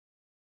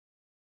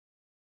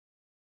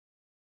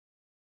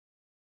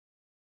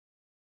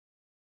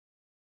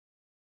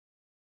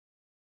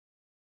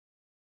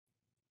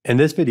In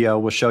this video,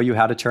 we'll show you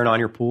how to turn on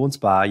your pool and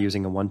spa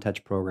using a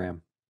OneTouch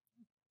program.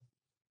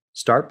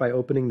 Start by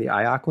opening the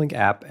iAquaLink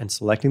app and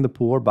selecting the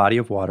pool or body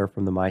of water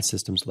from the My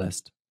Systems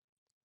list.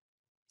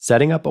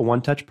 Setting up a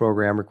OneTouch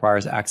program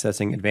requires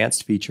accessing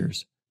advanced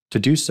features. To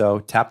do so,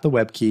 tap the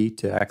Web key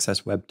to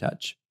access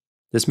WebTouch.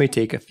 This may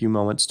take a few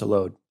moments to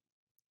load.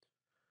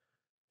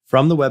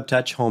 From the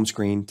WebTouch home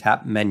screen,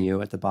 tap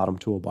Menu at the bottom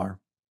toolbar.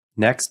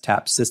 Next,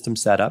 tap System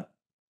Setup,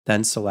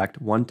 then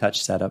select OneTouch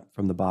Setup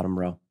from the bottom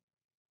row.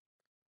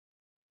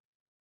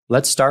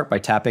 Let's start by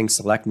tapping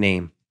Select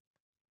Name.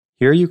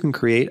 Here you can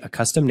create a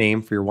custom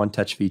name for your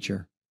OneTouch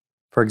feature.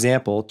 For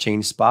example,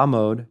 change Spa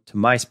Mode to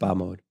My Spa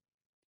Mode.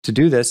 To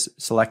do this,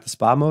 select the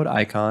Spa Mode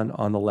icon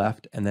on the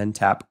left and then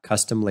tap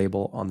Custom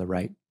Label on the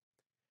right.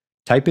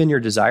 Type in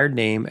your desired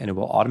name and it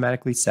will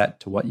automatically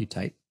set to what you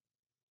type.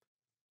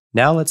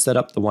 Now let's set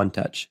up the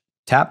OneTouch.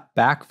 Tap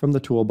back from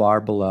the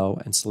toolbar below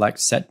and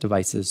select Set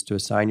Devices to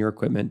assign your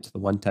equipment to the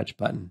OneTouch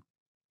button.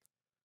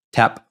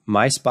 Tap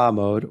My Spa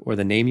Mode or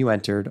the name you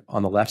entered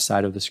on the left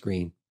side of the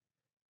screen.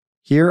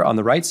 Here on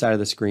the right side of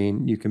the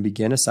screen, you can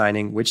begin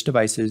assigning which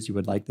devices you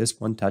would like this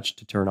OneTouch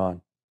to turn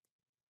on.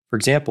 For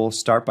example,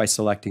 start by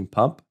selecting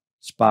Pump,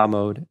 Spa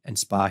Mode, and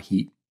Spa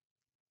Heat.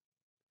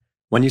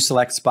 When you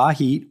select Spa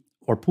Heat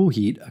or Pool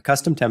Heat, a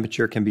custom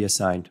temperature can be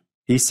assigned.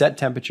 These set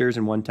temperatures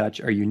in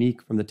OneTouch are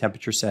unique from the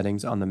temperature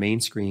settings on the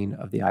main screen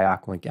of the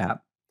iAquaLink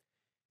app.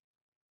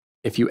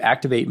 If you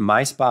activate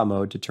My Spa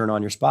Mode to turn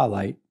on your spa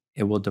light,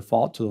 it will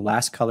default to the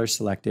last color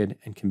selected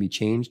and can be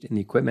changed in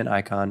the equipment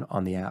icon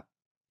on the app.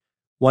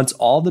 Once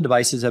all the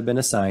devices have been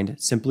assigned,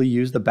 simply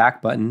use the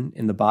back button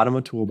in the bottom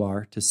of the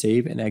toolbar to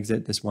save and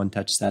exit this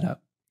OneTouch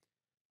setup.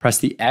 Press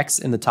the X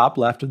in the top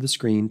left of the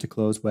screen to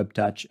close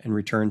WebTouch and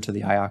return to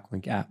the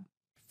iAquaLink app.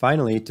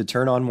 Finally, to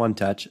turn on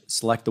OneTouch,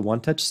 select the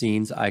OneTouch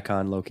Scenes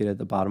icon located at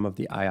the bottom of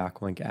the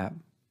iAquaLink app.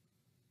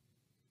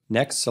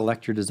 Next,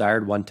 select your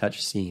desired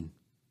OneTouch scene.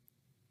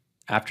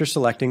 After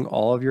selecting,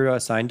 all of your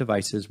assigned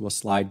devices will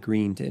slide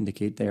green to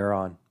indicate they are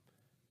on.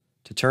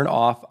 To turn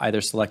off,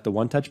 either select the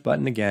OneTouch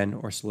button again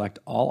or select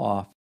All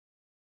Off.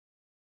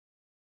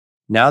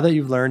 Now that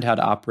you've learned how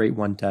to operate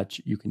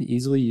OneTouch, you can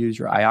easily use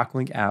your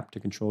iAquaLink app to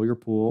control your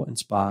pool and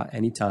spa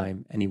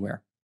anytime,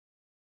 anywhere.